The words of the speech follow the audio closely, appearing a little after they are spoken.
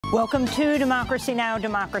Welcome to Democracy Now!,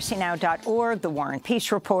 democracynow.org, The War and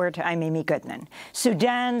Peace Report. I'm Amy Goodman.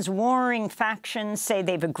 Sudan's warring factions say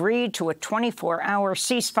they've agreed to a 24-hour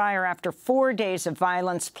ceasefire after 4 days of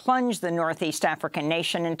violence plunged the Northeast African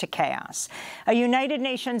nation into chaos. A United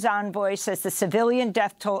Nations envoy says the civilian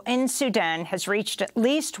death toll in Sudan has reached at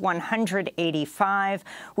least 185,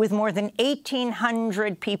 with more than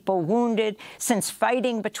 1,800 people wounded since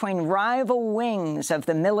fighting between rival wings of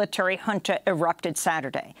the military junta erupted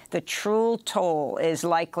Saturday. The true toll is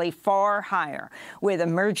likely far higher, with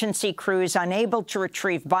emergency crews unable to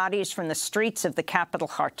retrieve bodies from the streets of the capital,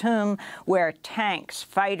 Khartoum, where tanks,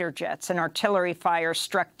 fighter jets, and artillery fire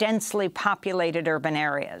struck densely populated urban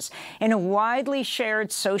areas. In a widely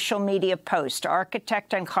shared social media post,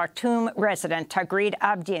 architect and Khartoum resident Tagreed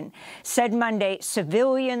Abdin said Monday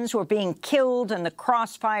civilians were being killed in the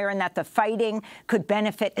crossfire and that the fighting could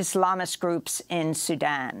benefit Islamist groups in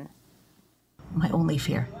Sudan. My only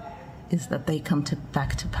fear is that they come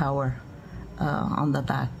back to power on the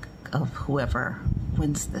back of whoever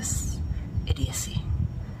wins this idiocy,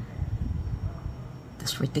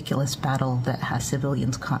 this ridiculous battle that has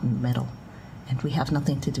civilians caught in the middle. And we have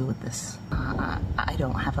nothing to do with this. I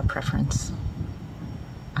don't have a preference.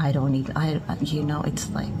 I don't even, it's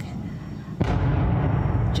like,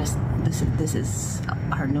 just, this is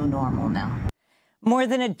our new normal now. More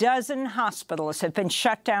than a dozen hospitals have been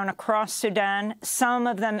shut down across Sudan, some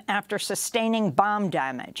of them after sustaining bomb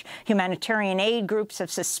damage. Humanitarian aid groups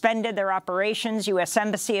have suspended their operations. U.S.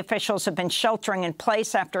 embassy officials have been sheltering in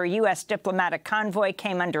place after a U.S. diplomatic convoy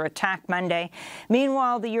came under attack Monday.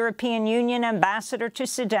 Meanwhile, the European Union ambassador to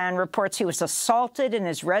Sudan reports he was assaulted in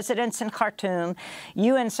his residence in Khartoum.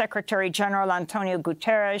 UN Secretary General Antonio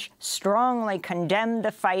Guterres strongly condemned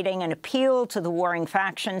the fighting and appealed to the warring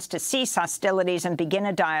factions to cease hostilities and begin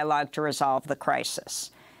a dialogue to resolve the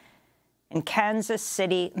crisis. In Kansas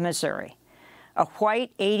City, Missouri, a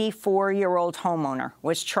white 84-year-old homeowner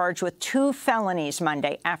was charged with 2 felonies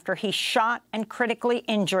Monday after he shot and critically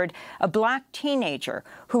injured a black teenager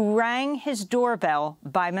who rang his doorbell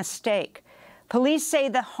by mistake. Police say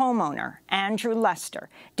the homeowner, Andrew Lester,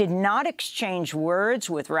 did not exchange words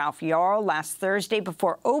with Ralph Yarl last Thursday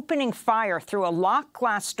before opening fire through a locked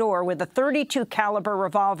glass door with a .32 caliber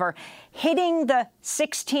revolver, hitting the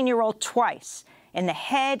 16-year-old twice in the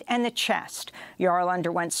head and the chest. Yarl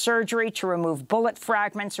underwent surgery to remove bullet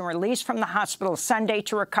fragments and released from the hospital Sunday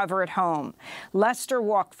to recover at home. Lester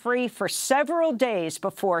walked free for several days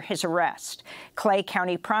before his arrest. Clay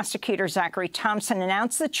County prosecutor Zachary Thompson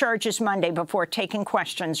announced the charges Monday before taking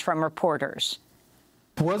questions from reporters.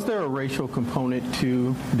 Was there a racial component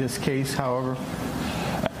to this case, however?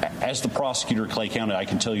 As the prosecutor at Clay County, I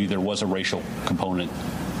can tell you there was a racial component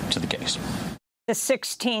to the case. The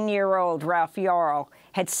 16-year-old Ralph Yarl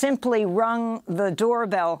had simply rung the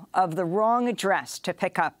doorbell of the wrong address to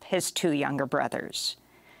pick up his 2 younger brothers.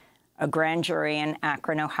 A grand jury in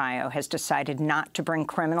Akron, Ohio, has decided not to bring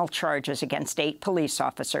criminal charges against 8 police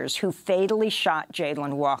officers who fatally shot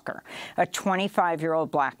Jayland Walker, a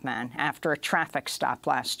 25-year-old black man, after a traffic stop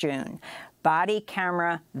last June. Body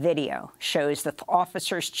camera video shows the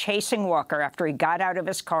officers chasing Walker after he got out of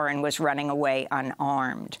his car and was running away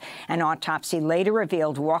unarmed. An autopsy later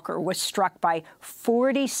revealed Walker was struck by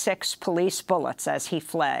 46 police bullets as he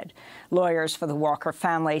fled. Lawyers for the Walker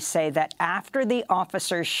family say that after the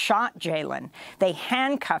officers shot Jayland, they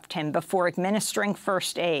handcuffed him before administering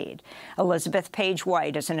first aid. Elizabeth Page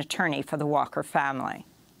White is an attorney for the Walker family.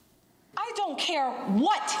 I don't care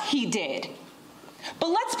what he did. But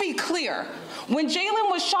let's be clear, when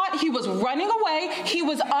Jayland was shot, he was running away, he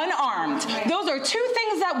was unarmed. Those are 2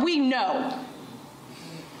 things that we know.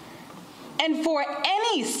 And for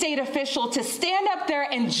any state official to stand up there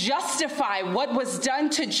and justify what was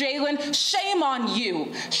done to Jayland, shame on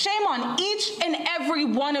you. Shame on each and every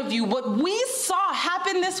one of you. What we saw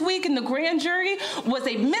happen this week in the grand jury was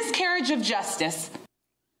a miscarriage of justice.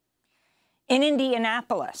 In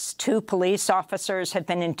Indianapolis, 2 police officers have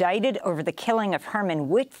been indicted over the killing of Herman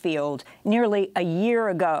Whitfield nearly a year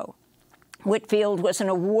ago. Whitfield was an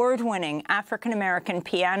award-winning African-American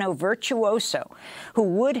piano virtuoso who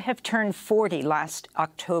would have turned 40 last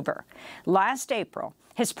October. Last April,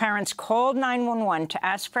 his parents called 911 to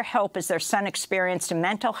ask for help as their son experienced a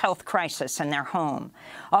mental health crisis in their home.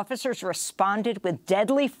 Officers responded with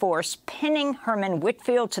deadly force, pinning Herman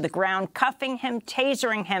Whitfield to the ground, cuffing him,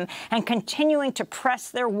 tasering him, and continuing to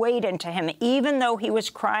press their weight into him, even though he was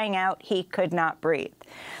crying out he could not breathe.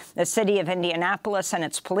 The city of Indianapolis and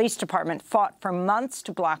its police department fought for months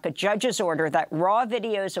to block a judge's order that raw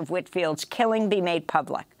videos of Whitfield's killing be made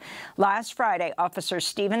public. Last Friday, officers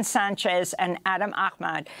Steven Sanchez and Adam Ahmed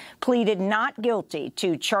Ahmad pleaded not guilty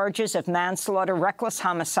to charges of manslaughter, reckless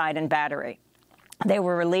homicide, and battery. They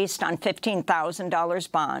were released on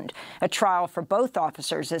 $15,000 bond. A trial for both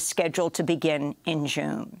officers is scheduled to begin in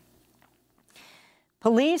June.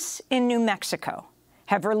 Police in New Mexico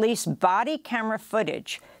have released body camera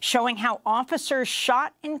footage showing how officers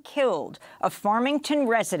shot and killed a Farmington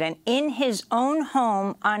resident in his own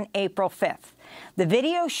home on April 5th. The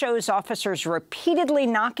video shows officers repeatedly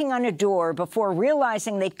knocking on a door before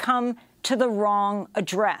realizing they'd come to the wrong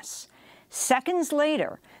address. Seconds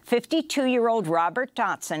later, 52-year-old Robert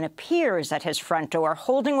Dotson appears at his front door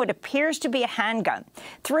holding what appears to be a handgun.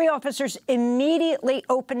 3 officers immediately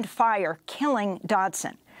opened fire, killing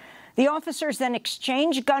Dotson. The officers then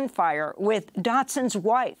exchanged gunfire with Dotson's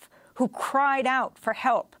wife, who cried out for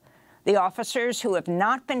help. The officers, who have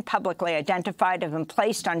not been publicly identified, have been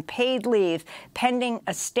placed on paid leave pending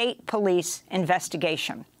a state police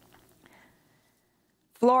investigation.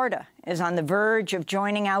 Florida is on the verge of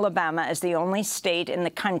joining Alabama as the only state in the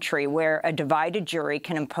country where a divided jury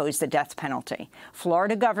can impose the death penalty.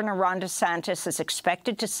 Florida Governor Ron DeSantis is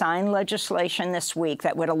expected to sign legislation this week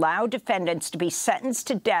that would allow defendants to be sentenced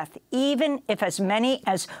to death even if as many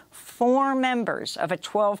as 4 members of a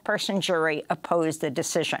 12-person jury oppose the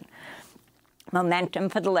decision. Momentum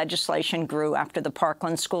for the legislation grew after the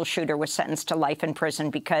Parkland school shooter was sentenced to life in prison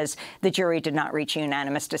because the jury did not reach a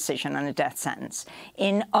unanimous decision on a death sentence.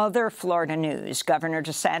 In other Florida news, Governor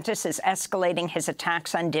DeSantis is escalating his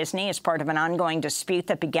attacks on Disney as part of an ongoing dispute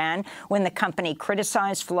that began when the company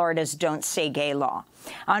criticized Florida's Don't Say Gay law.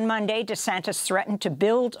 On Monday, DeSantis threatened to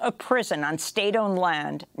build a prison on state-owned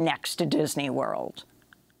land next to Disney World.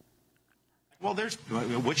 Well,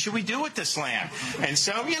 what should we do with this land? And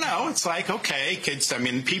so, it's like, okay, kids,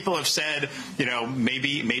 people have said,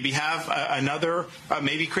 maybe have another,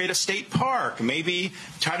 maybe create a state park, maybe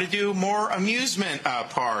try to do more amusement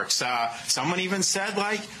parks. Someone even said,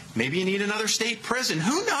 maybe you need another state prison.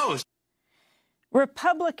 Who knows?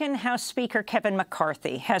 Republican House Speaker Kevin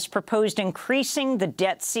McCarthy has proposed increasing the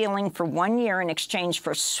debt ceiling for 1 year in exchange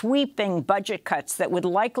for sweeping budget cuts that would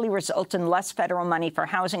likely result in less federal money for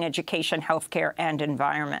housing, education, health care, and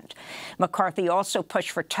environment. McCarthy also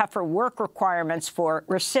pushed for tougher work requirements for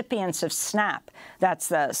recipients of SNAP, that's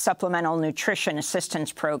the Supplemental Nutrition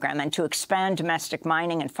Assistance Program, and to expand domestic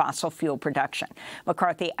mining and fossil fuel production.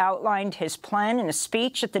 McCarthy outlined his plan in a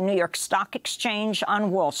speech at the New York Stock Exchange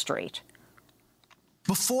on Wall Street.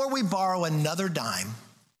 Before we borrow another dime,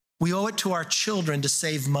 we owe it to our children to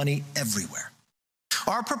save money everywhere.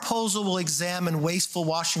 Our proposal will examine wasteful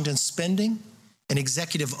Washington spending and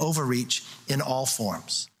executive overreach in all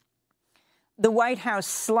forms. The White House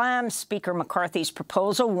slammed Speaker McCarthy's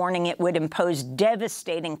proposal, warning it would impose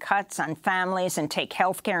devastating cuts on families and take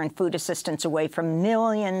health care and food assistance away from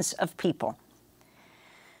millions of people.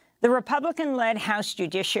 The Republican-led House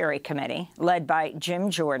Judiciary Committee, led by Jim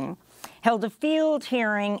Jordan, held a field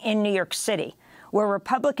hearing in New York City, where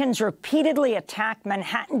Republicans repeatedly attacked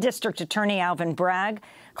Manhattan District Attorney Alvin Bragg,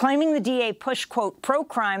 claiming the DA pushed, quote,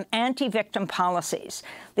 pro-crime, anti-victim policies.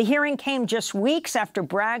 The hearing came just weeks after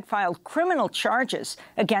Bragg filed criminal charges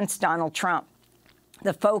against Donald Trump.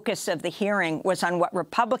 The focus of the hearing was on what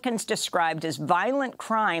Republicans described as violent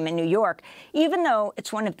crime in New York, even though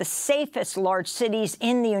it's one of the safest large cities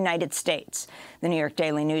in the United States. The New York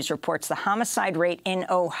Daily News reports the homicide rate in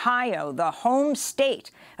Ohio, the home state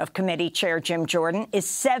of committee chair Jim Jordan, is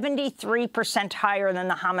 73% higher than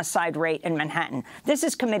the homicide rate in Manhattan. This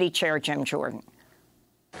is committee chair Jim Jordan.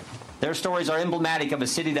 Their stories are emblematic of a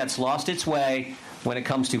city that's lost its way when it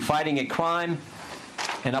comes to fighting a crime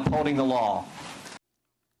and upholding the law.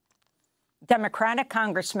 Democratic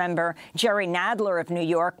Congressmember Jerry Nadler of New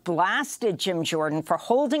York blasted Jim Jordan for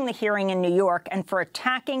holding the hearing in New York and for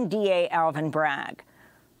attacking DA Alvin Bragg.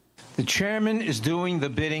 The chairman is doing the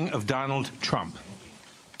bidding of Donald Trump.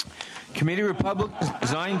 Committee Republicans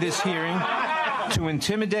designed this hearing to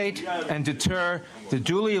intimidate and deter the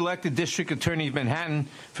duly elected district attorney of Manhattan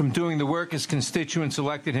from doing the work his constituents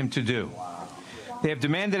elected him to do. They have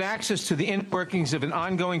demanded access to the inner workings of an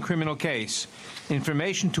ongoing criminal case,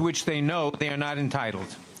 information to which they know they are not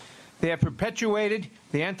entitled. They have perpetuated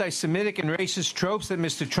the anti-Semitic and racist tropes that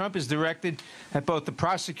Mr. Trump has directed at both the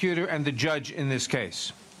prosecutor and the judge in this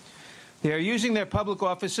case. They are using their public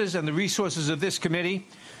offices and the resources of this committee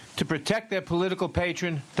to protect their political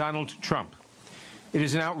patron, Donald Trump. It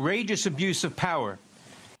is an outrageous abuse of power.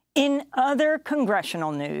 In other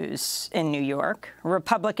congressional news in New York,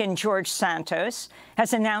 Republican George Santos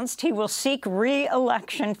has announced he will seek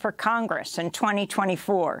re-election for Congress in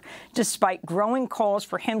 2024, despite growing calls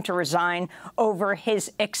for him to resign over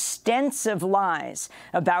his extensive lies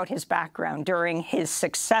about his background during his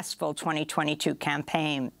successful 2022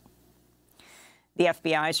 campaign. The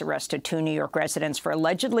FBI has arrested 2 New York residents for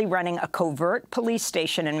allegedly running a covert police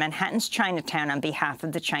station in Manhattan's Chinatown on behalf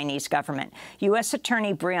of the Chinese government. U.S.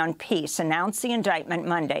 Attorney Breon Peace announced the indictment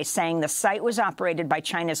Monday, saying the site was operated by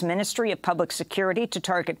China's Ministry of Public Security to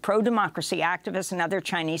target pro-democracy activists and other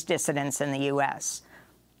Chinese dissidents in the U.S.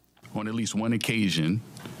 On at least one occasion,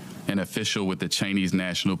 an official with the Chinese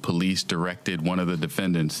National Police directed one of the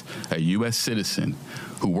defendants, a U.S. citizen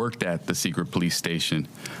who worked at the secret police station,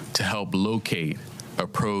 to help locate a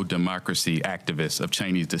pro-democracy activist of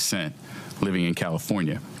Chinese descent living in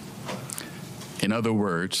California. In other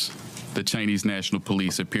words, the Chinese National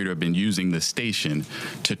Police appear to have been using the station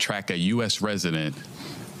to track a U.S. resident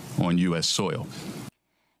on U.S. soil.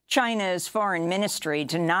 China's foreign ministry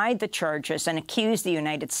denied the charges and accused the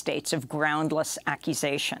United States of groundless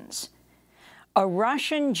accusations. A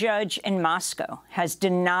Russian judge in Moscow has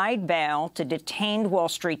denied bail to detained Wall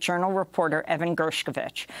Street Journal reporter Evan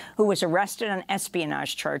Gershkovich, who was arrested on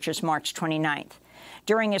espionage charges March 29th.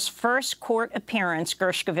 During his first court appearance,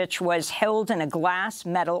 Gershkovich was held in a glass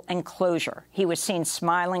metal enclosure. He was seen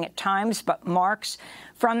smiling at times, but marks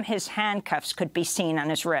from his handcuffs could be seen on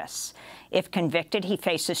his wrists. If convicted, he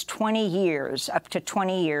faces 20 years, up to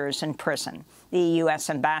 20 years in prison. The U.S.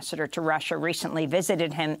 ambassador to Russia recently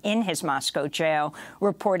visited him in his Moscow jail,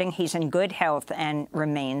 reporting he's in good health and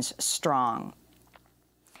remains strong.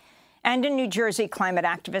 And in New Jersey, climate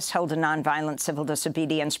activists held a nonviolent civil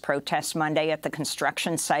disobedience protest Monday at the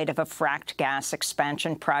construction site of a fracked gas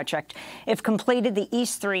expansion project. If completed, the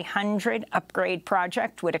East 300 upgrade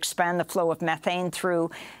project would expand the flow of methane through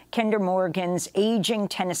Kinder Morgan's aging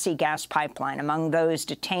Tennessee gas pipeline. Among those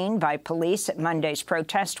detained by police at Monday's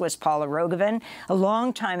protest was Paula Rogovin, a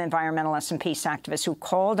longtime environmentalist and peace activist who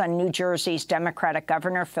called on New Jersey's Democratic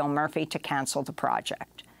Governor Phil Murphy to cancel the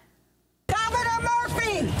project. Governor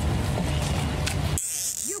Murphy!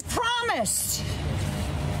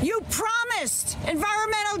 You promised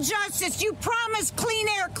environmental justice. You promised clean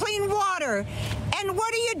air, clean water. And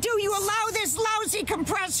what do? You allow this lousy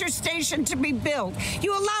compressor station to be built.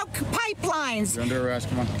 You allow pipelines. You're under arrest.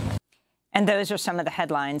 Come on. And those are some of the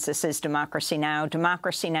headlines. This is Democracy Now!,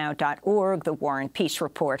 democracynow.org, the War and Peace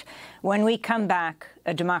Report. When we come back,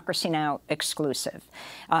 a Democracy Now! Exclusive.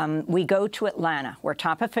 We go to Atlanta, where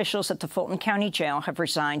top officials at the Fulton County Jail have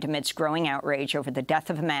resigned amidst growing outrage over the death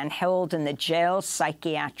of a man held in the jail's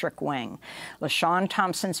psychiatric wing. LaShawn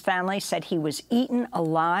Thompson's family said he was eaten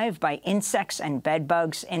alive by insects and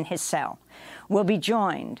bedbugs in his cell. We'll be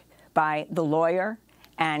joined by the lawyer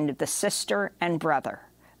and the sister and brother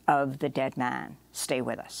of the dead man. Stay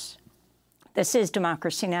with us. This is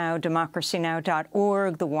Democracy Now!,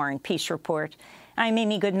 democracynow.org, the War and Peace Report. I'm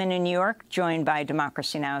Amy Goodman in New York, joined by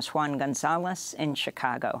Democracy Now!'s Juan Gonzalez in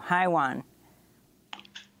Chicago. Hi, Juan.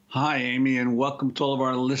 Hi, Amy, and welcome to all of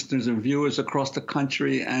our listeners and viewers across the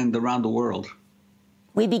country and around the world.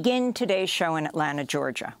 We begin today's show in Atlanta,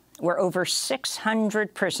 Georgia, where over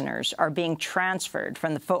 600 prisoners are being transferred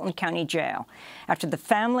from the Fulton County Jail after the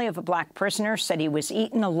family of a black prisoner said he was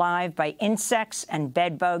eaten alive by insects and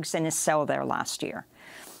bedbugs in his cell there last year.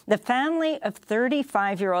 The family of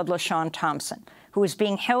 35-year-old LaShawn Thompson, who is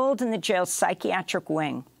being held in the jail's psychiatric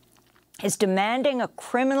wing, is demanding a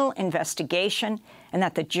criminal investigation and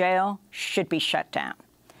that the jail should be shut down.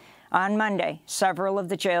 On Monday, several of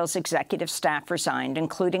the jail's executive staff resigned,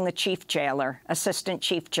 including the chief jailer, assistant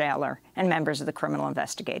chief jailer, and members of the Criminal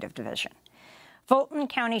Investigative Division. Fulton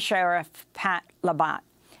County Sheriff Pat Labatt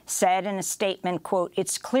said in a statement, quote,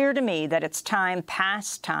 "It's clear to me that it's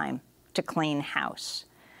past time to clean house."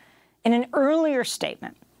 In an earlier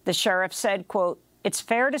statement, the sheriff said, quote, "It's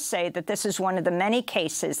fair to say that this is one of the many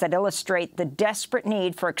cases that illustrate the desperate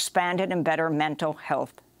need for expanded and better mental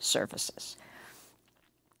health services."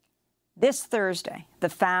 This Thursday, the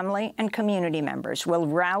family and community members will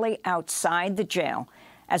rally outside the jail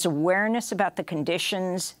as awareness about the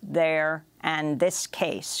conditions there and this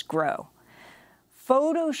case grow.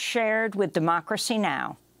 Photos shared with Democracy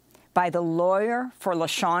Now! By the lawyer for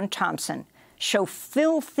LaShawn Thompson show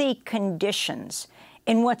filthy conditions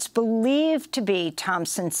in what's believed to be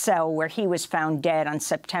Thompson's cell where he was found dead on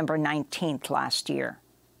September 19th last year.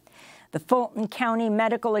 The Fulton County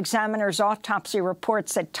Medical Examiner's autopsy report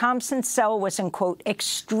said Thompson's cell was in, quote,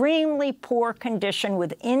 extremely poor condition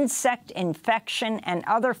with insect infection and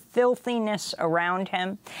other filthiness around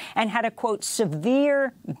him, and had a, quote,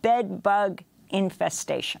 severe bed bug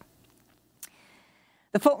infestation.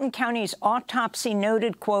 The Fulton County's autopsy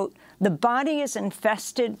noted, quote, the body is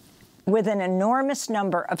infested with an enormous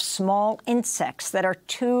number of small insects that are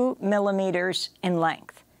 2 millimeters in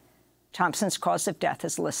length. Thompson's cause of death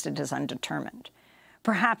is listed as undetermined.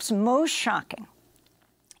 Perhaps most shocking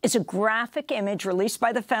is a graphic image released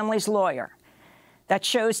by the family's lawyer that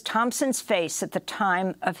shows Thompson's face at the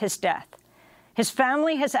time of his death. His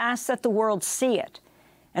family has asked that the world see it,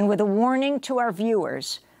 and with a warning to our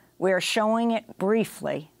viewers, we are showing it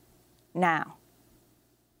briefly now.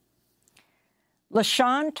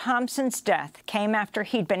 LaShawn Thompson's death came after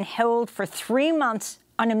he'd been held for 3 months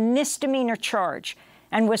on a misdemeanor charge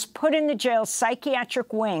and was put in the jail's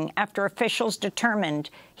psychiatric wing after officials determined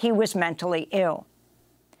he was mentally ill.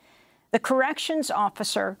 The corrections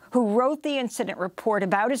officer who wrote the incident report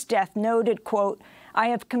about his death noted, quote, I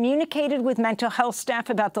have communicated with mental health staff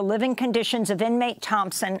about the living conditions of inmate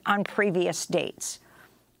Thompson on previous dates.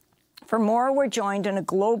 For more, we're joined in a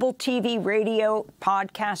global TV, radio,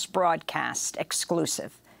 podcast, broadcast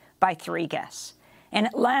exclusive by 3 guests. In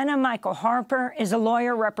Atlanta, Michael Harper is a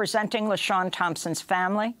lawyer representing LaShawn Thompson's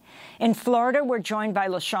family. In Florida, we're joined by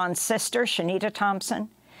LaShawn's sister, Shanita Thompson.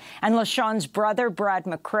 And LaShawn's brother, Brad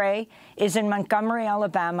McCray, is in Montgomery,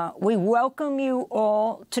 Alabama. We welcome you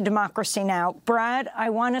all to Democracy Now! Brad, I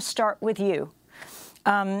want to start with you.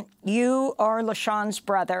 You are LaShawn's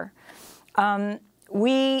brother.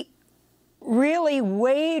 We really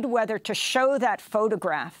weighed whether to show that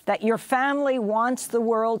photograph that your family wants the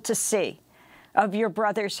world to see of your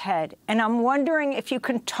brother's head. And I'm wondering if you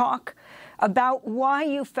can talk about why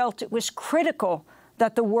you felt it was critical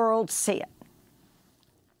that the world see it.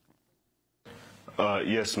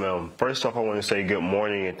 Yes, ma'am. First off, I want to say good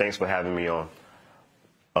morning and thanks for having me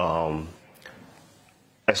on.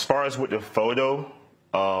 As far as with the photo,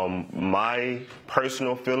 my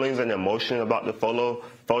personal feelings and emotion about the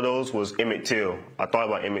photos was Emmett Till. I thought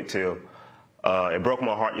about Emmett Till. It broke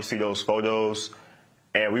my heart to see those photos.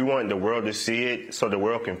 And we want the world to see it so the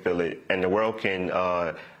world can feel it and the world can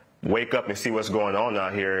wake up and see what's going on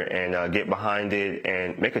out here and get behind it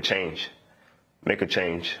and make a change. Make a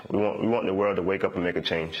change. We want the world to wake up and make a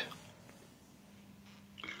change.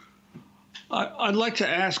 I'd like to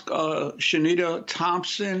ask Shanita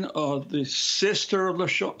Thompson, the sister of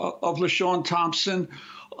LaShawn Thompson,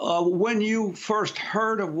 when you first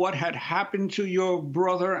heard of what had happened to your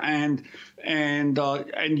brother and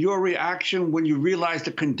your reaction when you realized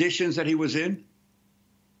the conditions that he was in?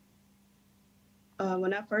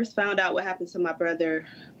 When I first found out what happened to my brother,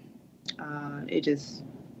 it just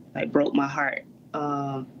broke my heart.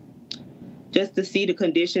 Just to see the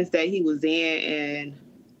conditions that he was in, and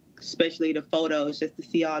especially the photos, just to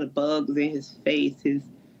see all the bugs in his face, his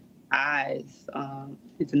eyes,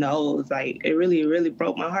 his nose, it really, really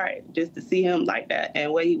broke my heart just to see him like that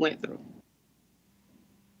and what he went through.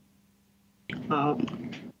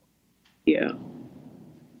 Yeah.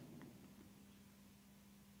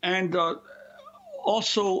 And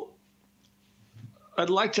also, I'd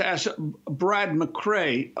like to ask Brad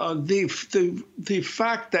McCray, the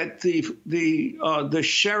fact that the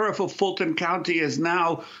sheriff of Fulton County is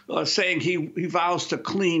now saying he vows to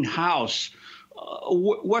clean house.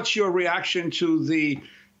 What's your reaction to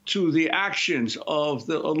the actions of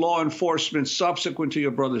the law enforcement subsequent to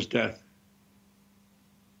your brother's death?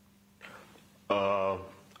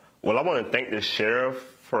 Well, I want to thank the sheriff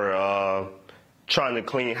for trying to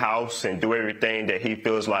clean house and do everything that he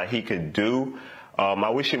feels like he could do. I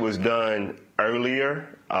wish it was done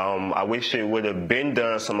earlier. I wish it would have been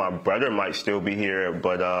done so my brother might still be here.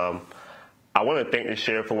 But I want to thank the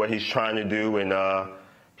sheriff for what he's trying to do, and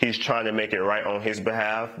he's trying to make it right on his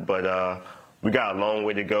behalf. But we got a long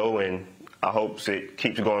way to go, and I hope it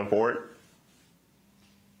keeps going forward.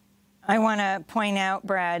 I want to point out,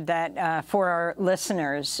 Brad, that for our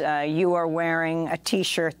listeners, you are wearing a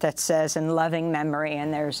T-shirt that says "In Loving Memory,"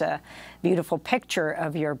 and there's a beautiful picture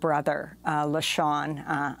of your brother, LaShawn,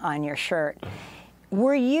 on your shirt.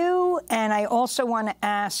 Were you, and I also want to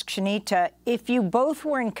ask Shanita, if you both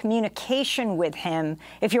were in communication with him,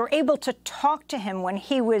 if you were able to talk to him when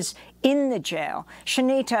he was in the jail.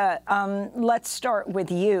 Shanita, let's start with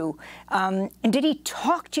you. And did he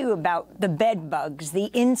talk to you about the bed bugs, the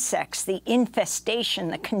insects, the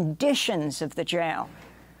infestation, the conditions of the jail?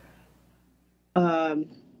 Like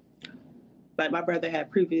my brother had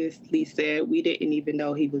previously said, we didn't even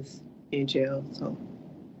know he was in jail, so.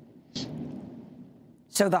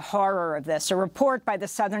 So the horror of this. A report by the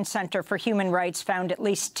Southern Center for Human Rights found at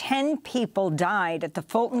least 10 people died at the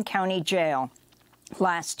Fulton County Jail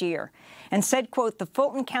last year, and said, quote, the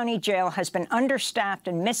Fulton County Jail has been understaffed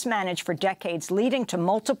and mismanaged for decades, leading to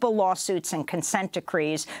multiple lawsuits and consent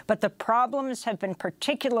decrees. But the problems have been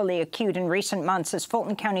particularly acute in recent months as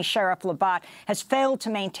Fulton County Sheriff Labatt has failed to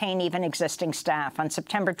maintain even existing staff. On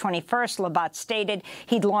September 21st, Labatt stated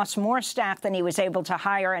he'd lost more staff than he was able to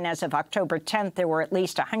hire, and as of October 10th, there were at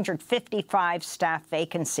least 155 staff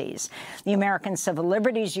vacancies. The American Civil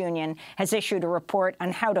Liberties Union has issued a report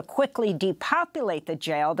on how to quickly depopulate the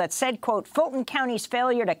jail that said, quote, Fulton County's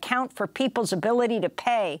failure to account for people's ability to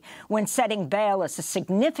pay when setting bail is a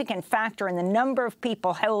significant factor in the number of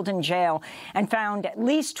people held in jail, and found at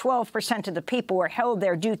least 12% of the people were held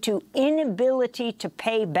there due to inability to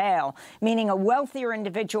pay bail, meaning a wealthier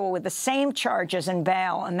individual with the same charges and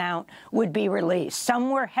bail amount would be released.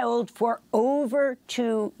 Some were held for over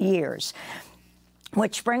 2 years.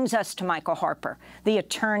 Which brings us to Michael Harper, the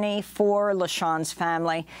attorney for LaShawn's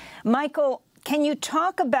family. Michael, can you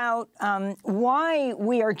talk about why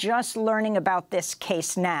we are just learning about this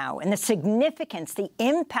case now and the significance, the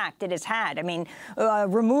impact it has had? I mean,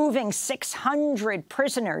 removing 600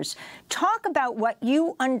 prisoners. Talk about what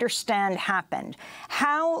you understand happened,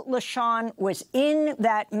 how LaShawn was in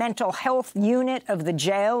that mental health unit of the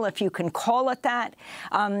jail, if you can call it that,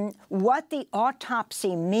 what the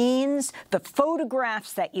autopsy means, the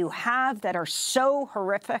photographs that you have that are so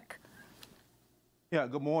horrific. Yeah,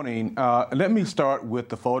 good morning. Let me start with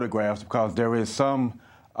the photographs because there is some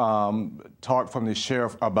talk from the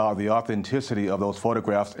sheriff about the authenticity of those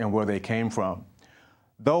photographs and where they came from.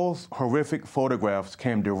 Those horrific photographs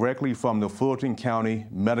came directly from the Fulton County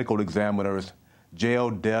Medical Examiner's jail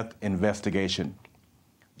death investigation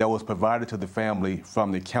that was provided to the family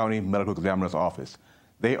from the County Medical Examiner's office.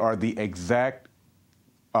 They are the exact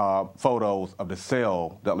photos of the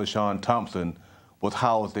cell that LaShawn Thompson was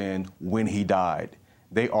housed in when he died.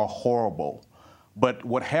 They are horrible. But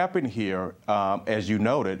what happened here, as you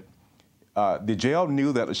noted, the jail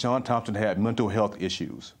knew that LaShawn Thompson had mental health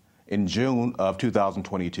issues in June of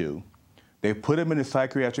 2022. They put him in the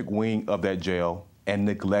psychiatric wing of that jail and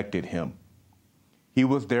neglected him. He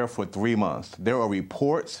was there for 3 months. There are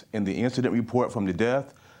reports in the incident report from the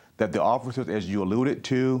death that the officers, as you alluded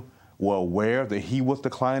to, were aware that he was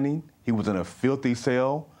declining. He was in a filthy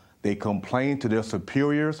cell. They complained to their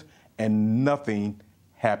superiors, and nothing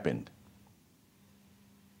happened.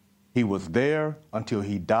 He was there until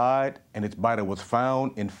he died, and his body was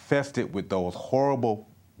found infested with those horrible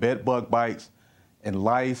bed bug bites and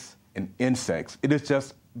lice and insects. It is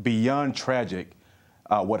just beyond tragic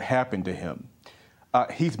what happened to him.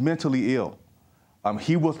 He's mentally ill.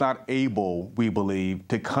 He was not able, we believe,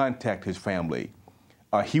 to contact his family.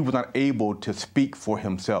 He was not able to speak for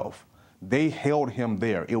himself. They held him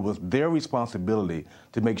there. It was their responsibility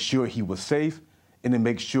to make sure he was safe and to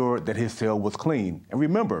make sure that his cell was clean. And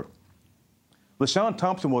remember, LaShawn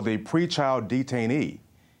Thompson was a pretrial detainee.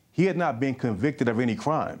 He had not been convicted of any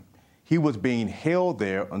crime. He was being held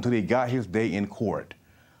there until he got his day in court.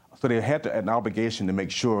 So they had an obligation to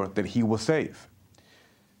make sure that he was safe.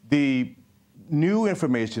 The new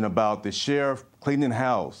information about the sheriff cleaning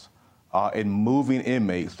house and moving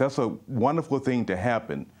inmates, that's a wonderful thing to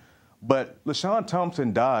happen. But LaShawn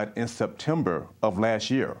Thompson died in September of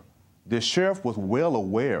last year. The sheriff was well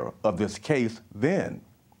aware of this case then.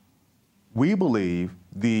 We believe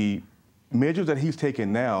the measures that he's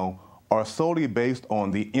taking now are solely based on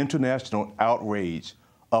the international outrage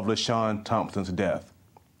of LaShawn Thompson's death.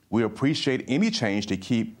 We appreciate any change to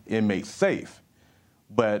keep inmates safe,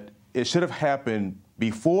 but it should have happened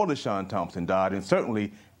before LaShawn Thompson died, and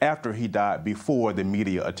certainly after he died, before the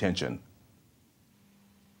media attention.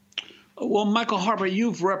 Well, Michael Harper,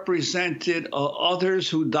 you've represented others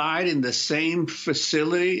who died in the same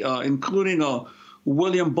facility, including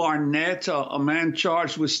William Barnett, a man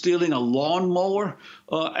charged with stealing a lawnmower,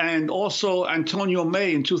 and also Antonio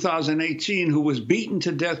May in 2018, who was beaten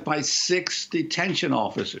to death by 6 detention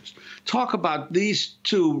officers. Talk about these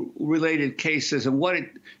two related cases and what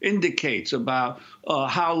it indicates about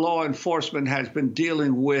how law enforcement has been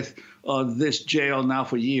dealing with this jail now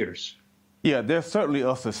for years. Yeah, there's certainly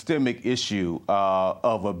a systemic issue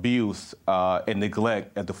of abuse and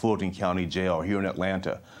neglect at the Fulton County Jail here in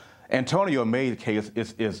Atlanta. Antonio May's case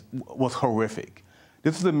was horrific.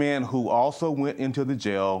 This is a man who also went into the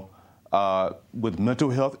jail with mental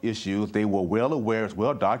health issues. They were well aware, it's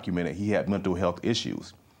well documented, he had mental health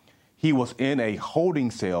issues. He was in a holding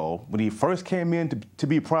cell when he first came in to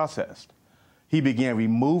be processed. He began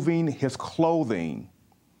removing his clothing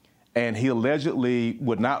and he allegedly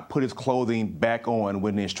would not put his clothing back on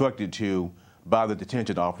when instructed to by the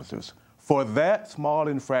detention officers. For that small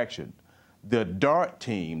infraction, the DART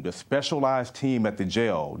team, the specialized team at the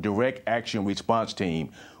jail, Direct Action Response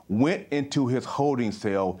Team, went into his holding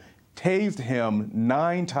cell, tased him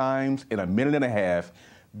 9 times in a minute and a half,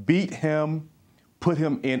 beat him, put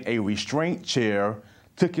him in a restraint chair,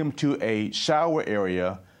 took him to a shower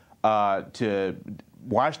area to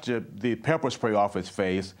wash the pepper spray off his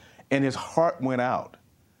face, and his heart went out.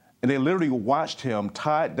 And they literally watched him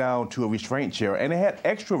tied down to a restraint chair, and they had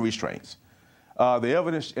extra restraints. The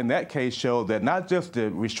evidence in that case showed that not just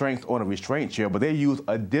the restraints on a restraint chair, but they used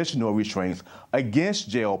additional restraints against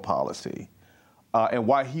jail policy. And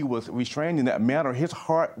while he was restrained in that manner, his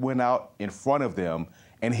heart went out in front of them,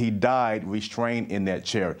 and he died restrained in that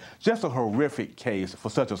chair. Just a horrific case for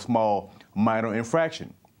such a small, minor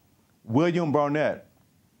infraction. William Barnett,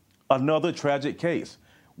 another tragic case,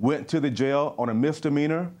 went to the jail on a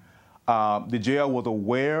misdemeanor. The jail was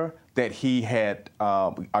aware that he had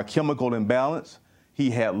a chemical imbalance.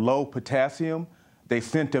 He had low potassium. They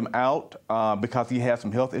sent him out because he had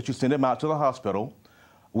some health issues, sent him out to the hospital.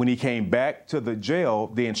 When he came back to the jail,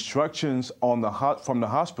 the instructions from the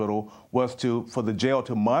hospital was for the jail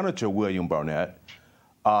to monitor William Barnett,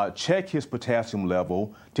 check his potassium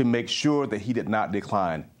level to make sure that he did not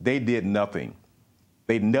decline. They did nothing.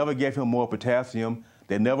 They never gave him more potassium.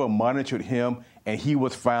 They never monitored him, and he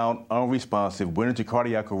was found unresponsive, went into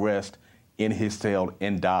cardiac arrest in his cell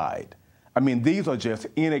and died. I mean, these are just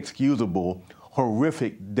inexcusable,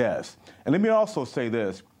 horrific deaths. And let me also say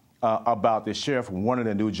this about the sheriff wanting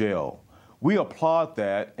a new jail. We applaud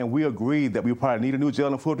that, and we agree that we probably need a new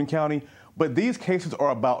jail in Fulton County, but these cases are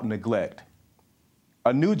about neglect.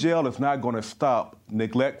 A new jail is not going to stop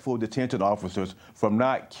neglectful detention officers from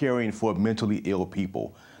not caring for mentally ill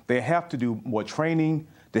people. They have to do more training.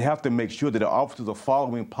 They have to make sure that the officers are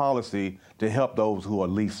following policy to help those who are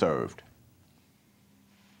least served.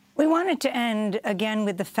 We wanted to end again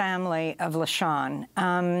with the family of LaShawn.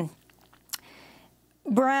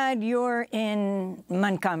 Brad, you're in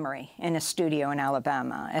Montgomery, in a studio in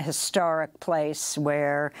Alabama, a historic place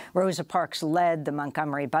where Rosa Parks led the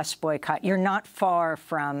Montgomery bus boycott. You're not far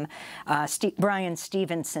from Brian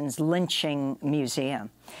Stevenson's lynching museum.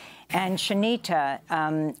 And Shanita,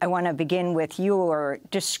 I want to begin with your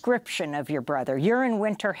description of your brother. You're in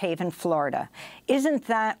Winter Haven, Florida. Isn't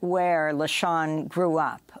that where LaShawn grew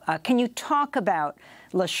up? Can you talk about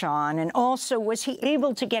LaShawn, and also was he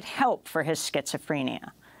able to get help for his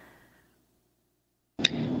schizophrenia?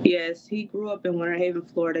 Yes, he grew up in Winter Haven,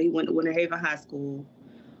 Florida. He went to Winter Haven High School.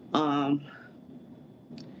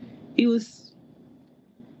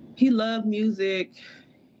 He loved music.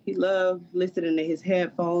 He loved listening to his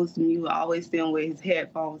headphones. And you always see him with his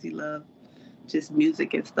headphones. He loved just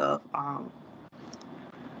music and stuff.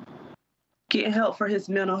 Getting help for his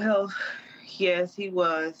mental health, yes, he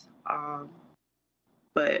was.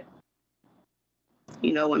 But,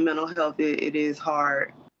 you know, with mental health, it is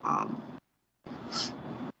hard.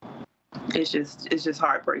 It's just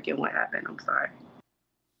heartbreaking what happened. I'm sorry.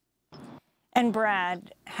 And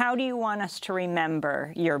Brad, how do you want us to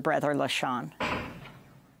remember your brother LaShawn?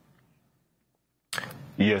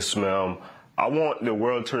 Yes, ma'am. I want the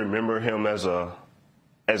world to remember him as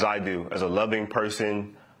I do, as a loving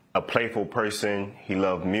person, a playful person. He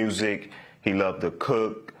loved music. He loved to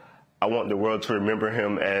cook. I want the world to remember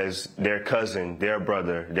him as their cousin, their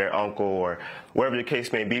brother, their uncle, or whatever the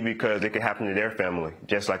case may be, because it could happen to their family,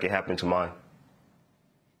 just like it happened to mine.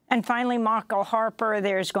 And finally, Michael Harper,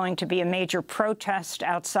 there's going to be a major protest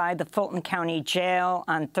outside the Fulton County Jail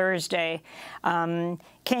on Thursday. Can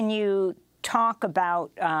you talk about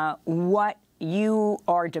what you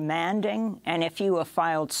are demanding, and if you have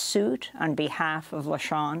filed suit on behalf of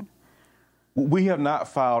LaShawn? We have not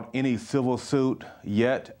filed any civil suit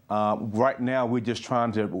yet. Right now, we're just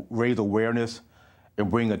trying to raise awareness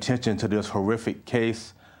and bring attention to this horrific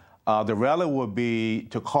case. The rally will be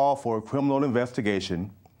to call for a criminal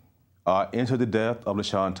investigation into the death of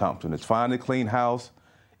LaShawn Thompson. It's fine to clean house.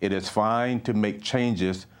 It is fine to make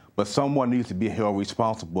changes, but someone needs to be held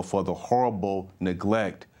responsible for the horrible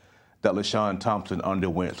neglect that LaShawn Thompson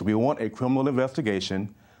underwent. So we want a criminal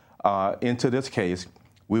investigation into this case.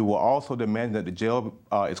 We will also demand that the jail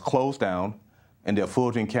is closed down and that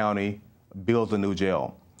Fulton County builds a new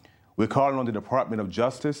jail. We're calling on the Department of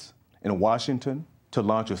Justice in Washington to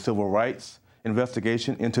launch a civil rights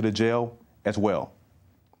investigation into the jail as well.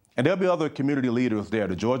 And there'll be other community leaders there.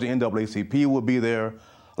 The Georgia NAACP will be there.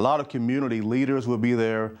 A lot of community leaders will be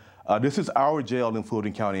there. This is our jail in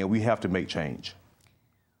Fulton County, and we have to make change.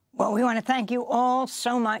 Well, we want to thank you all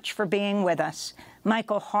so much for being with us.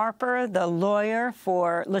 Michael Harper, the lawyer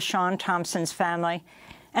for LaShawn Thompson's family,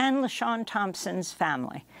 and LaShawn Thompson's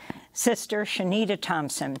family. Sister Shanita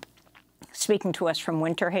Thompson, speaking to us from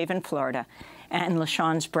Winter Haven, Florida, and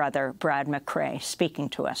LaShawn's brother, Brad McCray, speaking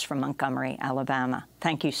to us from Montgomery, Alabama.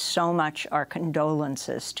 Thank you so much. Our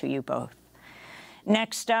condolences to you both.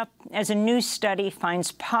 Next up, as a new study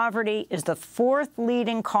finds poverty is the 4th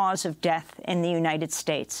leading cause of death in the United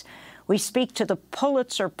States, we speak to the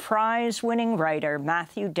Pulitzer Prize-winning writer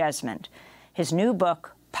Matthew Desmond. His new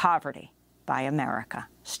book, Poverty by America.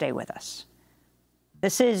 Stay with us.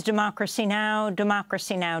 This is Democracy Now!,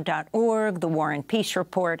 democracynow.org, The War and Peace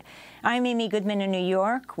Report. I'm Amy Goodman in New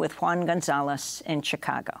York with Juan Gonzalez in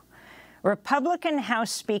Chicago. Republican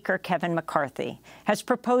House Speaker Kevin McCarthy has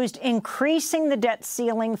proposed increasing the debt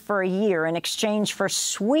ceiling for a year in exchange for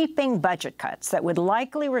sweeping budget cuts that would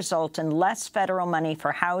likely result in less federal money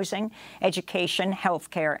for housing, education,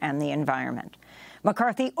 health care, and the environment.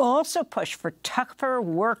 McCarthy also pushed for tougher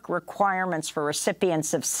work requirements for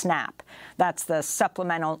recipients of SNAP, that's the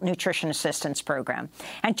Supplemental Nutrition Assistance Program,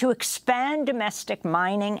 and to expand domestic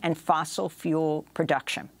mining and fossil fuel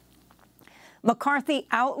production. McCarthy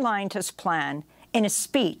outlined his plan in a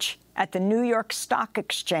speech at the New York Stock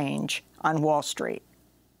Exchange on Wall Street.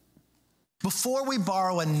 Before we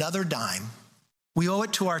borrow another dime, we owe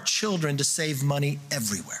it to our children to save money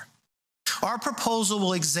everywhere. Our proposal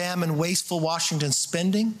will examine wasteful Washington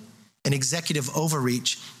spending and executive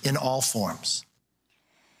overreach in all forms.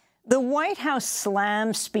 The White House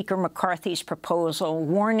slammed Speaker McCarthy's proposal,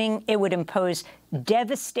 warning it would impose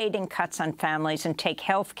devastating cuts on families and take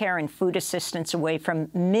health care and food assistance away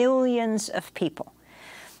from millions of people.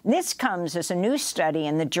 This comes as a new study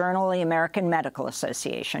in the journal of the American Medical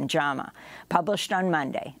Association, JAMA, published on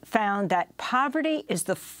Monday, found that poverty is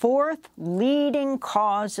the 4th leading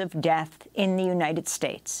cause of death in the United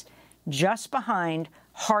States, just behind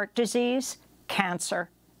heart disease,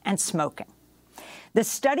 cancer, and smoking. The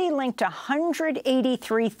study linked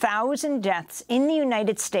 183,000 deaths in the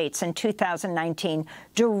United States in 2019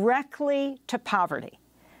 directly to poverty.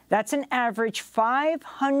 That's an average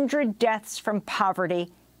 500 deaths from poverty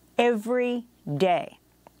every day.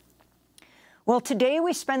 Well, today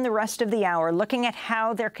we spend the rest of the hour looking at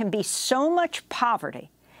how there can be so much poverty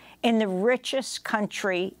in the richest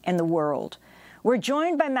country in the world. We're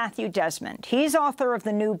joined by Matthew Desmond. He's author of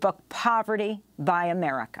the new book, Poverty by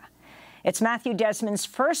America. It's Matthew Desmond's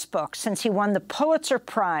first book since he won the Pulitzer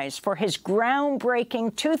Prize for his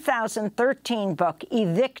groundbreaking 2013 book,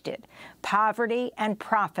 Evicted: Poverty and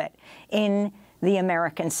Profit in the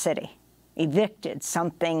American City. Evicted,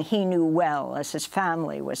 something he knew well as his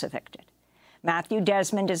family was evicted. Matthew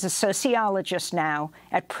Desmond is a sociologist now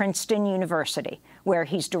at Princeton University, where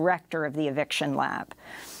he's director of the Eviction Lab.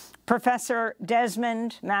 Professor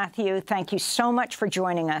Desmond, Matthew, thank you so much for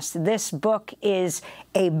joining us. This book is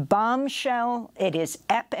a bombshell. It is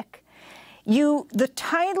epic. The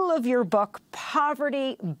title of your book,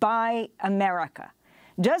 Poverty by America,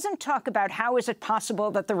 doesn't talk about how is it possible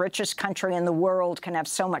that the richest country in the world can have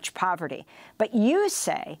so much poverty, but you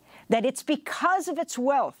say that it's because of its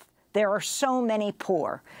wealth there are so many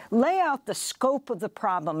poor. Lay out the scope of the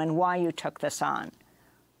problem and why you took this on.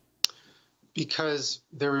 Because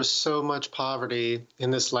there is so much poverty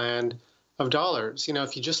in this land of dollars. You know,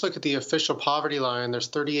 if you just look at the official poverty line, there's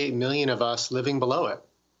 38 million of us living below it.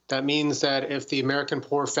 That means that if the American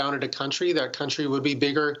poor founded a country, that country would be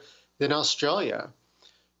bigger than Australia.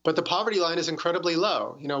 But the poverty line is incredibly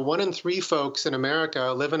low. You know, 1 in 3 folks in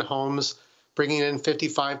America live in homes bringing in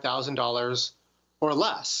 $55,000 or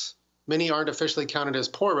less. Many aren't officially counted as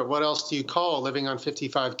poor, but what else do you call living on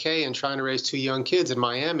 $55K and trying to raise 2 young kids in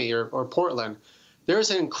Miami or Portland? There's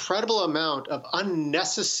an incredible amount of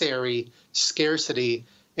unnecessary scarcity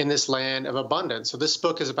in this land of abundance. So this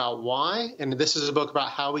book is about why, and this is a book about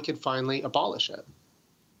how we can finally abolish it.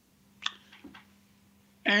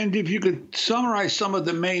 And if you could summarize some of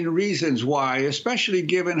the main reasons why, especially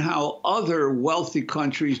given how other wealthy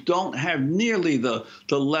countries don't have nearly the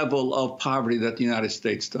level of poverty that the United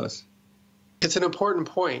States does. It's an important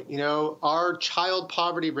point. You know, our child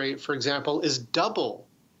poverty rate, for example, is double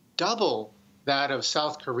that of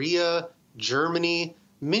South Korea, Germany,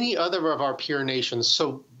 many other of our peer nations.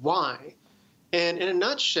 So why? And in a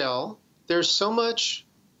nutshell, there's so much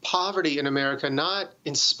poverty in America, not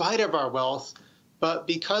in spite of our wealth, but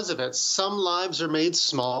because of it. Some lives are made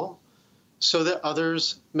small so that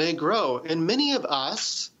others may grow. And many of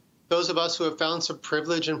us, those of us who have found some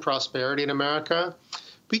privilege and prosperity in America,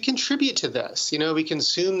 we contribute to this. You know, we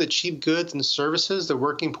consume the cheap goods and services the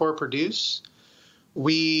working poor produce.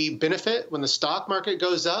 We benefit when the stock market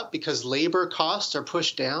goes up because labor costs are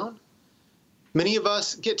pushed down. Many of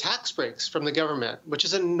us get tax breaks from the government, which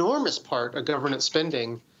is an enormous part of government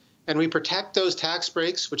spending. And we protect those tax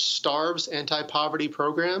breaks, which starves anti-poverty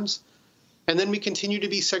programs. And then we continue to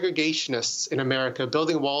be segregationists in America,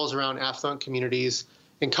 building walls around affluent communities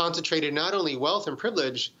and concentrating not only wealth and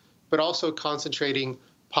privilege, but also concentrating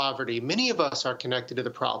poverty. Many of us are connected to the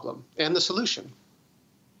problem and the solution.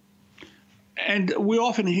 And we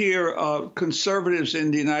often hear conservatives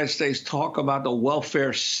in the United States talk about the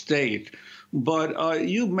welfare state. But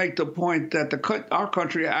you make the point that our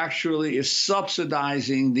country actually is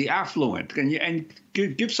subsidizing the affluent. Can you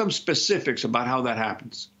give some specifics about how that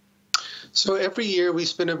happens? So every year we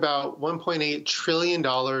spend about $1.8 trillion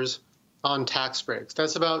on tax breaks.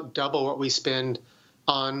 That's about double what we spend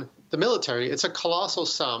on the military. It's a colossal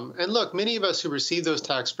sum. And look, many of us who receive those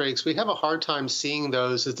tax breaks, we have a hard time seeing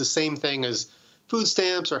those as the same thing as food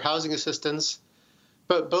stamps or housing assistance.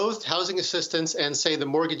 But both housing assistance and, say, the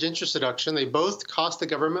mortgage interest deduction, they both cost the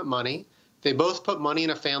government money. They both put money in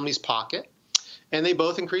a family's pocket, and they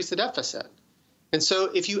both increase the deficit. And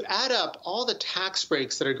so if you add up all the tax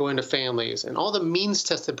breaks that are going to families and all the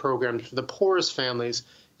means-tested programs for the poorest families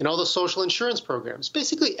and all the social insurance programs,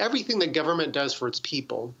 basically everything the government does for its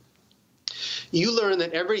people, you learn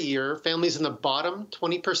that every year families in the bottom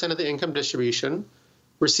 20% of the income distribution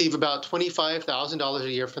receive about $25,000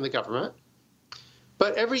 a year from the government.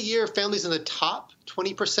 But every year, families in the top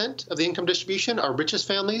 20% of the income distribution, our richest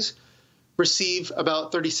families, receive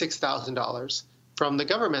about $36,000 from the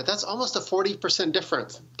government. That's almost a 40%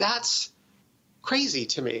 difference. That's crazy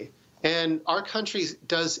to me. And our country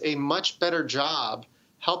does a much better job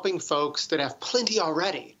helping folks that have plenty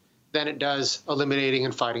already than it does eliminating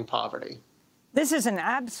and fighting poverty. This is an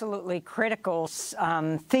absolutely critical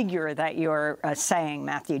figure that you're saying,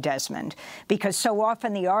 Matthew Desmond, because so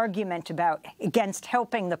often the argument against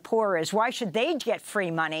helping the poor is why should they get free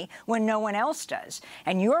money when no one else does?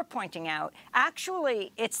 And you're pointing out,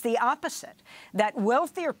 actually, it's the opposite, that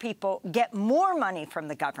wealthier people get more money from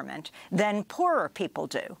the government than poorer people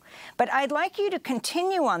do. But I'd like you to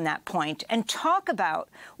continue on that point and talk about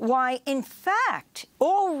why, in fact,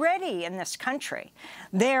 already in this country,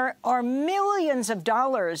 there are millions of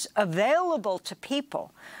dollars available to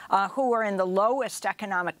people who are in the lowest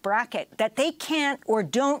economic bracket that they can't or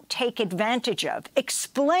don't take advantage of.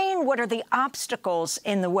 Explain what are the obstacles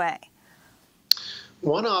in the way.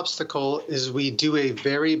 One obstacle is we do a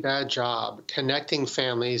very bad job connecting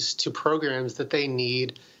families to programs that they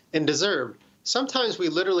need and deserve. Sometimes we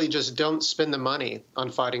literally just don't spend the money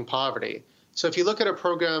on fighting poverty. So if you look at a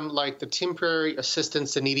program like the Temporary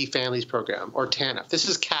Assistance to Needy Families Program, or TANF, this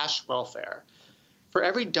is cash welfare. For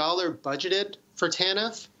every dollar budgeted for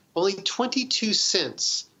TANF, only 22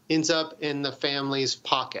 cents ends up in the family's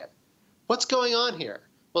pocket. What's going on here?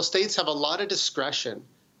 Well, states have a lot of discretion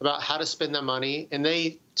about how to spend that money, and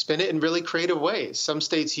they spend it in really creative ways. Some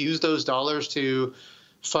states use those dollars to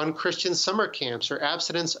fund Christian summer camps or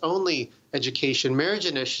abstinence-only education, marriage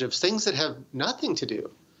initiatives, things that have nothing to do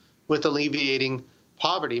with alleviating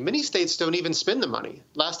poverty. Many states don't even spend the money.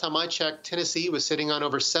 Last time I checked, Tennessee was sitting on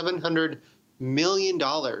over $700 million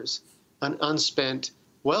on unspent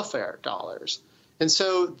welfare dollars. And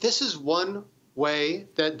so this is one way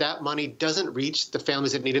that that money doesn't reach the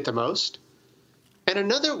families that need it the most. And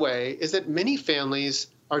another way is that many families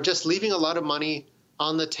are just leaving a lot of money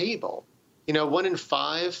on the table. You know, 1 in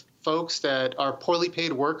 5 folks that are poorly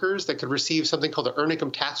paid workers that could receive something called the Earned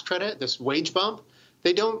Income Tax Credit, this wage bump,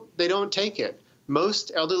 they don't take it.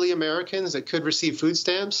 Most elderly Americans that could receive food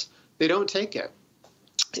stamps, they don't take it.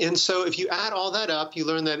 And so if you add all that up, you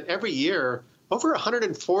learn that every year, over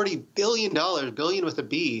 $140 billion, billion with a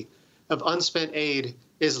B, of unspent aid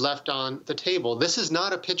is left on the table. This is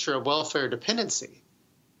not a picture of welfare dependency.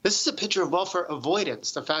 This is a picture of welfare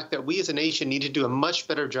avoidance, the fact that we as a nation need to do a much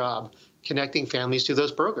better job connecting families to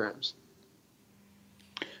those programs.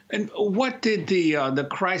 And what did the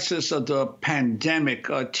crisis of the pandemic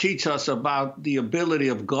teach us about the ability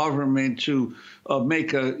of government to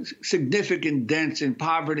make a significant dent in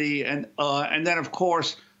poverty? And then, of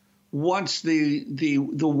course, once the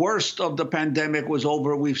worst of the pandemic was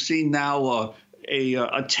over, we've seen now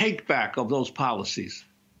a take back of those policies.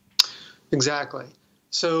 Exactly.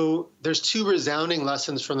 So there's 2 resounding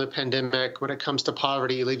lessons from the pandemic when it comes to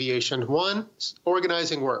poverty alleviation. One,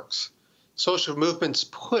 organizing works. Social movements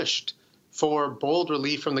pushed for bold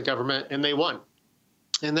relief from the government, and they won.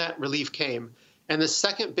 And that relief came. And the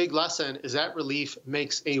second big lesson is that relief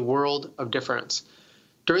makes a world of difference.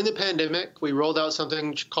 During the pandemic, we rolled out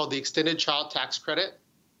something called the Extended Child Tax Credit,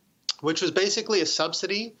 which was basically a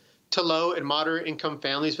subsidy to low and moderate income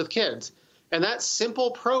families with kids. And that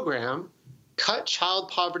simple program cut child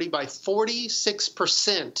poverty by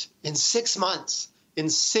 46% in 6 months. In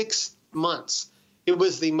 6 months. It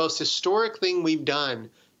was the most historic thing we've done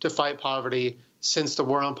to fight poverty since the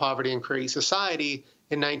War on Poverty and Creating Society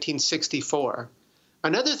in 1964.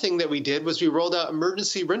 Another thing that we did was we rolled out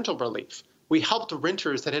emergency rental relief. We helped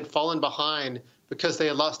renters that had fallen behind because they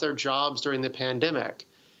had lost their jobs during the pandemic.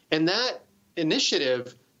 And that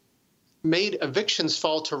initiative made evictions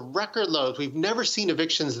fall to record lows. We've never seen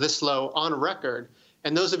evictions this low on record.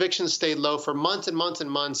 And those evictions stayed low for months and months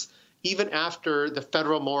and months, even after the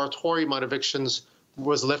federal moratorium on evictions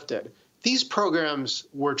was lifted. These programs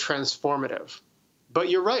were transformative. But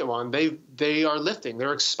you're right, Juan, they are lifting,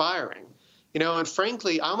 they're expiring. You know, and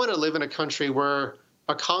frankly, I want to live in a country where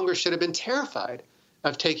a Congress should have been terrified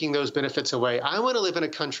of taking those benefits away. I want to live in a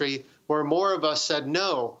country where more of us said,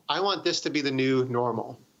 no, I want this to be the new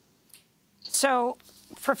normal. So,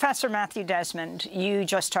 Professor Matthew Desmond, you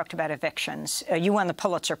just talked about evictions. You won the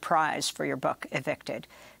Pulitzer Prize for your book, Evicted.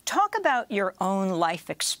 Talk about your own life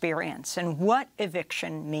experience and what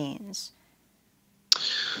eviction means.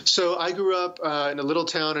 So I grew up in a little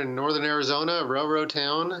town in northern Arizona, a railroad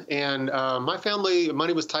town, and my family,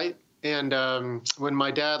 money was tight. And when my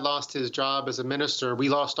dad lost his job as a minister, we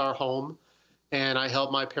lost our home, and I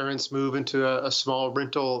helped my parents move into a small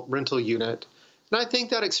rental unit. And I think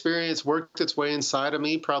that experience worked its way inside of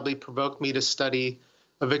me, probably provoked me to study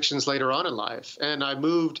evictions later on in life. And I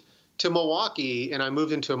moved to Milwaukee, and I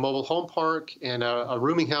moved into a mobile home park and a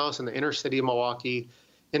rooming house in the inner city of Milwaukee,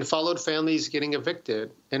 and followed families getting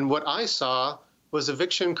evicted. And what I saw was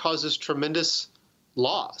eviction causes tremendous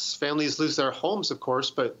loss. Families lose their homes, of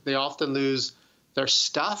course, but they often lose their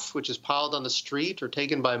stuff, which is piled on the street or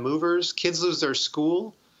taken by movers. Kids lose their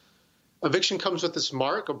school. Eviction comes with this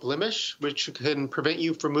mark, a blemish, which can prevent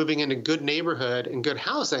you from moving into good neighborhood and good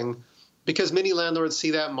housing, because many landlords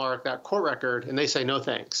see that mark, that court record, and they say no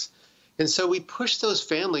thanks. And so we push those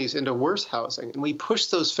families into worse housing, and we push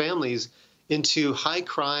those families into high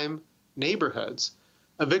crime neighborhoods.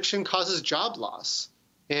 Eviction causes job loss.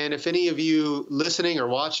 And if any of you listening or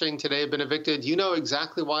watching today have been evicted, you know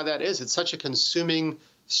exactly why that is. It's such a consuming,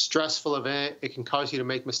 stressful event. It can cause you to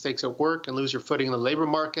make mistakes at work and lose your footing in the labor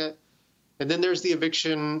market. And then there's the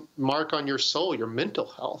eviction mark on your soul, your mental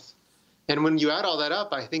health. And when you add all that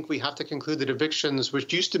up, I think we have to conclude that evictions,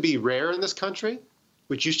 which used to be rare in this country,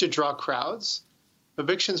 which used to draw crowds,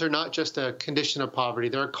 evictions are not just a condition of poverty,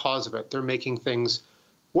 they're a cause of it. They're making things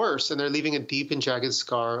worse, and they're leaving a deep and jagged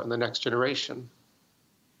scar on the next generation.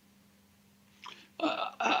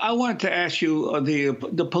 I wanted to ask you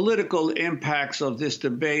the political impacts of this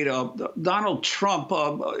debate. Donald Trump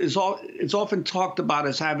is often talked about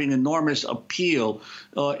as having enormous appeal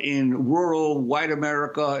in rural white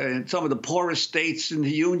America, and some of the poorest states in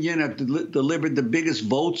the union have delivered the biggest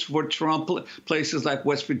votes for Trump, places like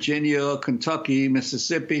West Virginia, Kentucky,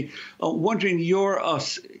 Mississippi. Wondering your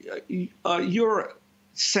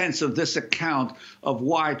sense of this account of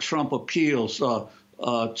why Trump appeals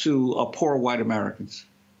to poor white Americans?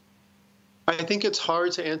 I think it's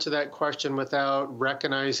hard to answer that question without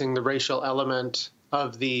recognizing the racial element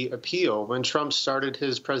of the appeal. When Trump started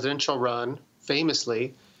his presidential run,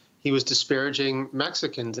 famously, he was disparaging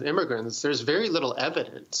Mexicans and immigrants. There's very little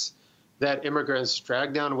evidence that immigrants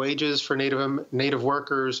drag down wages for Native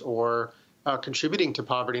workers or contributing to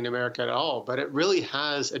poverty in America at all. But it really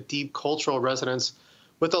has a deep cultural resonance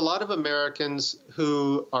with a lot of Americans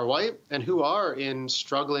who are white and who are in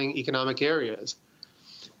struggling economic areas.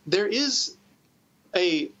 There is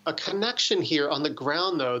a connection here on the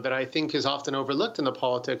ground, though, that I think is often overlooked in the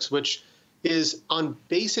politics, which is on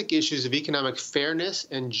basic issues of economic fairness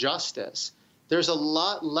and justice. There's a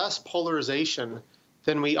lot less polarization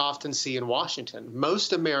than we often see in Washington.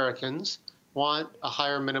 Most Americans want a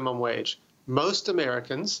higher minimum wage. Most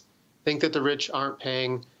Americans think that the rich aren't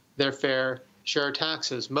paying their fair share of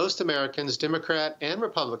taxes. Most Americans, Democrat and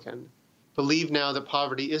Republican, believe now that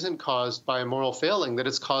poverty isn't caused by a moral failing, that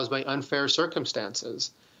it's caused by unfair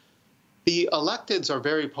circumstances. The electeds are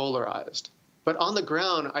very polarized. But on the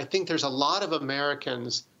ground, I think there's a lot of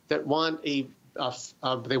Americans that want they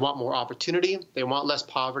want more opportunity, they want less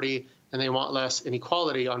poverty, and they want less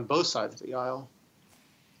inequality on both sides of the aisle.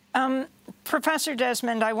 Professor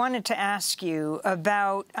Desmond, I wanted to ask you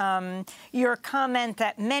about your comment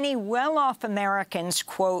that many well-off Americans,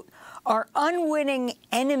 quote, are unwitting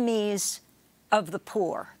enemies of the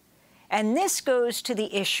poor. And this goes to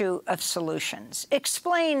the issue of solutions.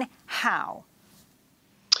 Explain how.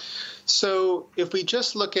 So if we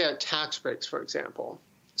just look at tax breaks, for example,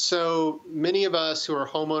 So many of us who are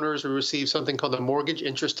homeowners will receive something called the mortgage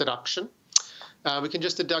interest deduction. We can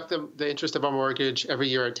just deduct the interest of our mortgage every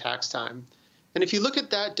year at tax time. And if you look at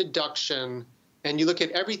that deduction and you look at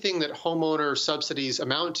everything that homeowner subsidies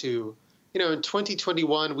amount to, in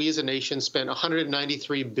 2021, we as a nation spent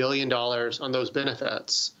 $193 billion on those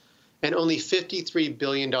benefits and only $53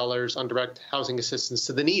 billion on direct housing assistance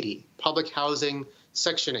to the needy, public housing,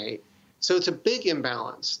 Section 8. So it's a big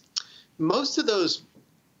imbalance. Most of those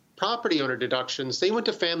property owner deductions, they went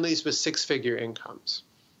to families with six-figure incomes.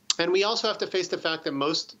 And we also have to face the fact that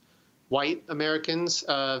most white Americans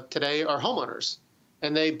today are homeowners,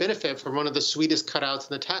 and they benefit from one of the sweetest cutouts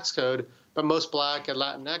in the tax code, but most Black and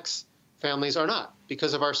Latinx families are not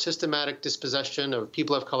because of our systematic dispossession of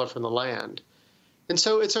people of color from the land. And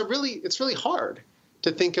so it's really hard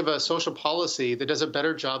to think of a social policy that does a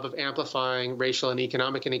better job of amplifying racial and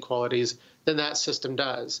economic inequalities than that system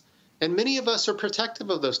does. And many of us are protective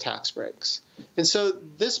of those tax breaks. And so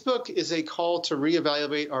this book is a call to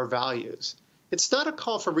reevaluate our values. It's not a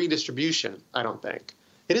call for redistribution, I don't think.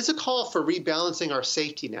 It is a call for rebalancing our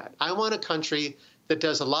safety net. I want a country that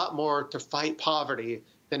does a lot more to fight poverty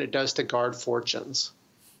than it does to guard fortunes.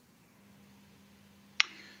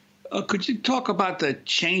 Could you talk about the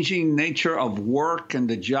changing nature of work and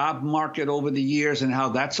the job market over the years and how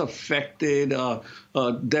that's affected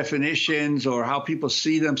definitions or how people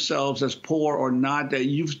see themselves as poor or not?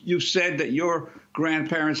 You've said that your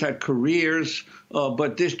grandparents had careers,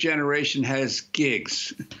 but this generation has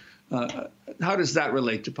gigs. How does that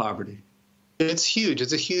relate to poverty? It's huge.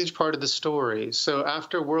 It's a huge part of the story. So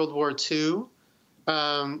after World War II,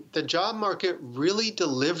 the job market really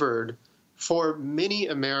delivered for many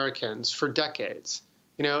Americans for decades.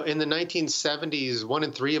 In the 1970s, 1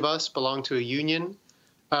 in 3 of us belonged to a union.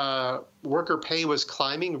 Worker pay was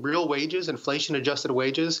climbing. Real wages, inflation-adjusted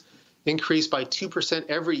wages, increased by 2%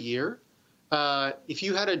 every year. If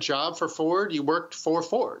you had a job for Ford, you worked for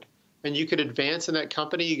Ford, and you could advance in that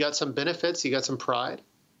company. You got some benefits. You got some pride.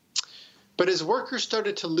 But as workers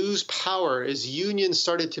started to lose power, as unions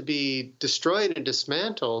started to be destroyed and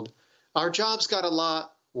dismantled, our jobs got a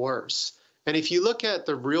lot worse. And if you look at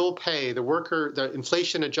the real pay, the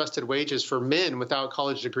inflation-adjusted wages for men without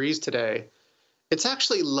college degrees today, it's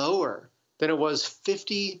actually lower than it was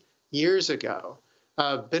 50 years ago.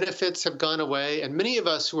 Benefits have gone away, and many of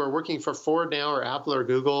us who are working for Ford now or Apple or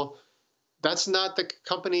Google, that's not the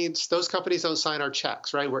companies. Those companies don't sign our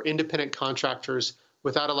checks, right? We're independent contractors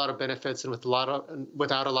without a lot of benefits and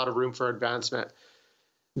without a lot of room for advancement.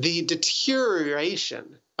 The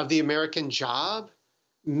deterioration of the American job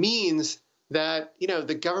means that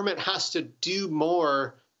the government has to do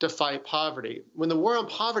more to fight poverty. When the War on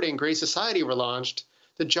Poverty and Great Society were launched,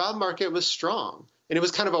 the job market was strong. And it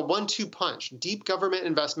was kind of a 1-2 punch, deep government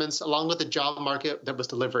investments along with the job market that was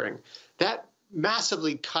delivering. That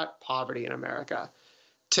massively cut poverty in America.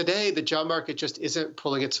 Today, the job market just isn't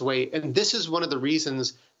pulling its weight. And this is one of the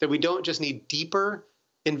reasons that we don't just need deeper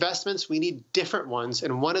investments, we need different ones.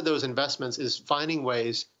 And one of those investments is finding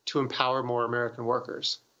ways to empower more American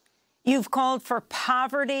workers. You've called for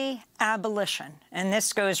poverty abolition, and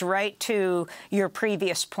this goes right to your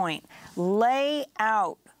previous point. Lay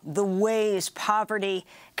out the ways poverty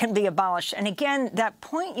can be abolished. And again, that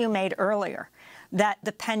point you made earlier, that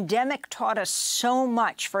the pandemic taught us so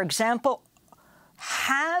much. For example,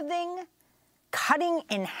 cutting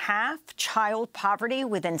in half child poverty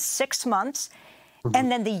within 6 months,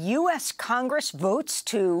 and then the U.S. Congress votes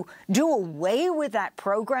to do away with that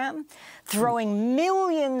program, throwing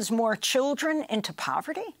millions more children into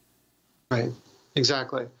poverty? Right,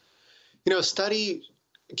 exactly. A study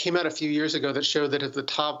came out a few years ago that showed that if the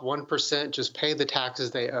top 1% just paid the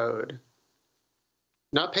taxes they owed,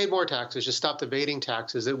 not paid more taxes, just stopped evading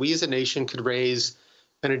taxes, that we as a nation could raise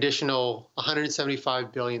an additional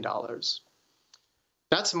 $175 billion.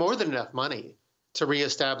 That's more than enough money to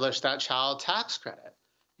reestablish that child tax credit.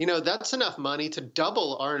 That's enough money to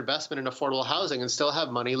double our investment in affordable housing and still have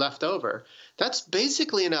money left over. That's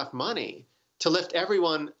basically enough money to lift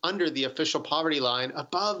everyone under the official poverty line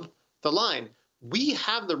above the line. We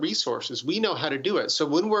have the resources. We know how to do it. So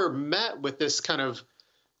when we're met with this kind of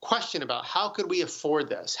question about how could we afford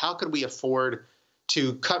this? How could we afford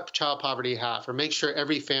to cut child poverty in half or make sure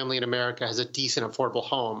every family in America has a decent, affordable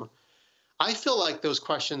home? I feel like those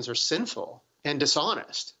questions are sinful and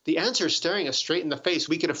dishonest. The answer is staring us straight in the face.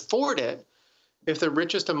 We could afford it if the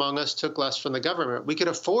richest among us took less from the government. We could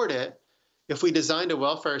afford it if we designed a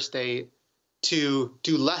welfare state to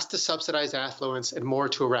do less to subsidize affluence and more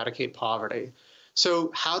to eradicate poverty.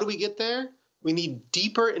 So how do we get there? We need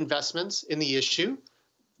deeper investments in the issue,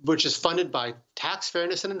 which is funded by tax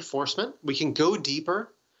fairness and enforcement. We can go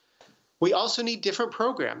deeper. We also need different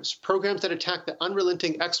programs that attack the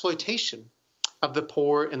unrelenting exploitation of the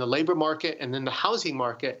poor in the labor market and in the housing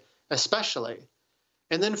market especially.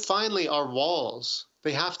 And then finally, our walls,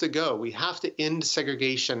 they have to go. We have to end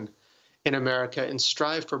segregation in America and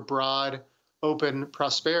strive for broad, open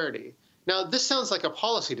prosperity. Now, this sounds like a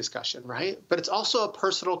policy discussion, right? But it's also a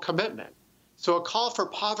personal commitment. So a call for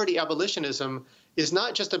poverty abolitionism is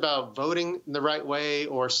not just about voting the right way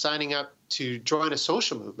or signing up to join a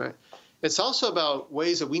social movement. It's also about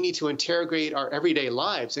ways that we need to interrogate our everyday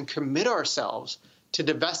lives and commit ourselves to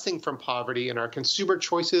divesting from poverty in our consumer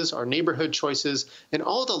choices, our neighborhood choices, and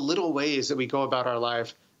all the little ways that we go about our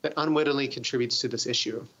life that unwittingly contributes to this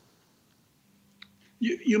issue.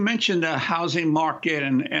 You mentioned the housing market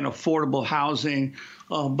and affordable housing,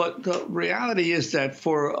 but the reality is that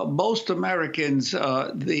for most Americans,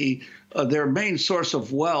 their main source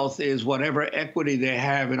of wealth is whatever equity they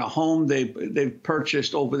have in a home they've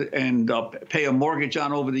purchased over and pay a mortgage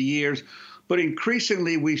on over the years. But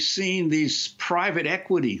increasingly, we've seen these private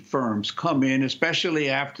equity firms come in, especially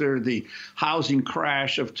after the housing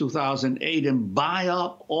crash of 2008, and buy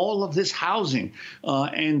up all of this housing.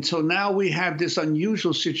 And so now we have this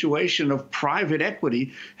unusual situation of private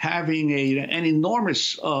equity having an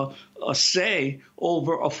enormous say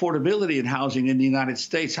over affordability in housing in the United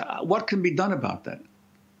States. What can be done about that?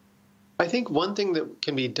 I think one thing that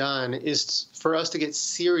can be done is for us to get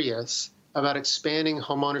serious about expanding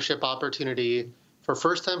homeownership opportunity for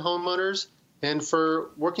first-time homeowners and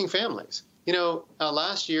for working families. You know,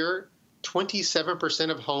 last year, 27%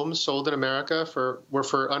 of homes sold in America were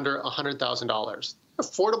for under $100,000.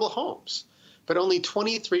 Affordable homes. But only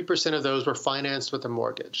 23% of those were financed with a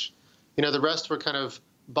mortgage. You know, the rest were kind of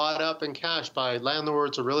bought up in cash by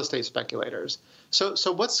landlords or real estate speculators.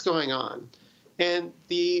 So what's going on? And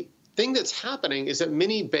the thing that's happening is that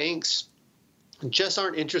many banks just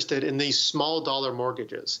aren't interested in these small dollar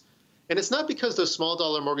mortgages. And it's not because those small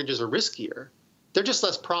dollar mortgages are riskier. They're just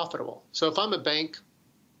less profitable. So if I'm a bank,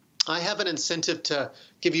 I have an incentive to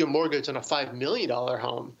give you a mortgage on a $5 million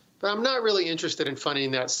home, but I'm not really interested in funding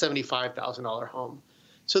that $75,000 home.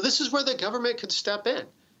 So this is where the government could step in.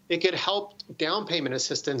 It could help down payment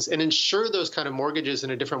assistance and insure those kind of mortgages in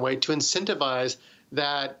a different way to incentivize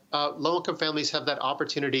that low-income families have that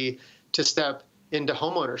opportunity to step into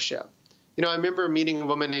homeownership. You know, I remember meeting a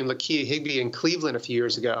woman named Lakia Higby in Cleveland a few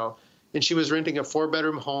years ago, and she was renting a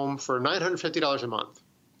 4-bedroom home for $950 a month.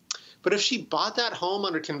 But if she bought that home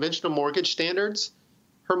under conventional mortgage standards,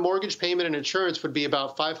 her mortgage payment and insurance would be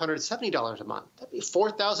about $570 a month. That'd be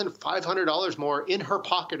 $4,500 more in her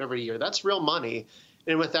pocket every year. That's real money,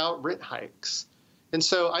 and without rent hikes. And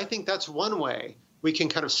so I think that's one way we can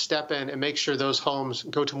kind of step in and make sure those homes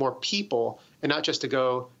go to more people and not just to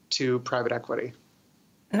go to private equity.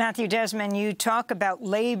 Matthew Desmond, you talk about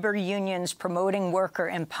labor unions promoting worker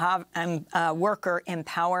empowerment,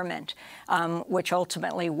 which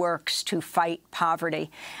ultimately works to fight poverty.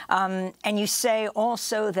 And you say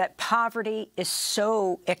also that poverty is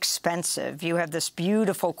so expensive. You have this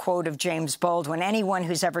beautiful quote of James Baldwin: anyone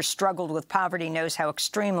who's ever struggled with poverty knows how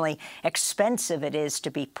extremely expensive it is to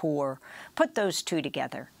be poor. Put those two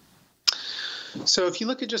together. So if you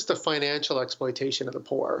look at just the financial exploitation of the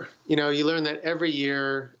poor, you know, you learn that every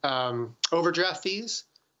year overdraft fees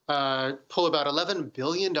pull about $11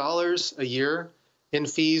 billion a year in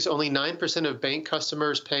fees. Only 9% of bank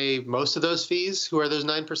customers pay most of those fees. Who are those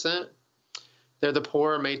 9%? They're the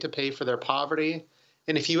poor made to pay for their poverty.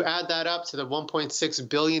 And if you add that up to the $1.6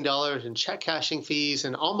 billion in check cashing fees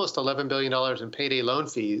and almost $11 billion in payday loan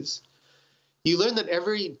fees, you learn that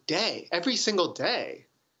every day, every single day,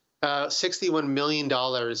 $61 million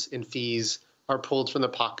in fees are pulled from the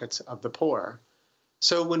pockets of the poor.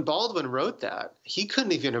 So when Baldwin wrote that, he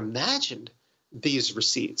couldn't even imagine these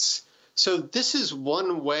receipts. So this is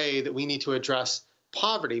one way that we need to address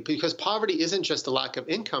poverty, because poverty isn't just a lack of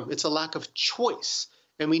income, it's a lack of choice.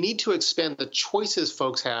 And we need to expand the choices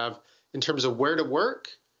folks have in terms of where to work,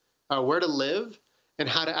 where to live, and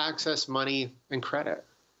how to access money and credit.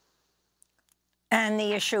 And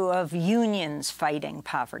the issue of unions fighting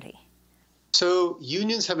poverty. So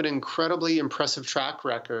unions have an incredibly impressive track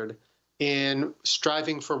record in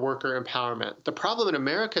striving for worker empowerment. The problem in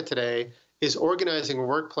America today is organizing a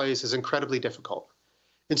workplace is incredibly difficult.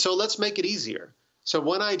 And so let's make it easier. So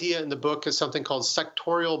one idea in the book is something called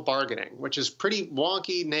sectorial bargaining, which is a pretty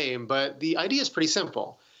wonky name, but the idea is pretty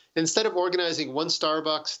simple. Instead of organizing one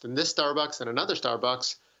Starbucks, then this Starbucks, and another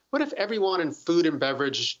Starbucks, what if everyone in food and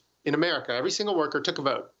beverage in America, every single worker took a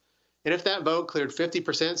vote? And if that vote cleared 50%,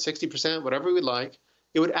 60%, whatever we'd like,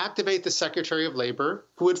 It would activate the Secretary of Labor,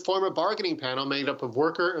 who would form a bargaining panel made up of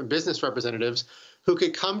worker and business representatives who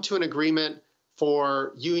could come to an agreement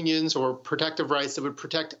for unions or protective rights that would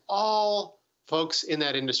protect all folks in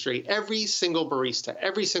that industry, every single barista,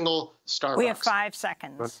 every single Starbucks. We have 5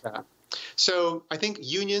 seconds. So I think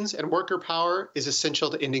unions and worker power is essential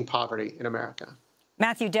to ending poverty in America.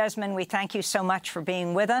 Matthew Desmond, we thank you so much for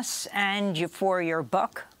being with us and for your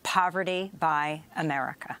book, Poverty by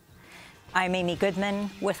America. I'm Amy Goodman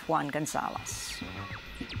with Juan Gonzalez.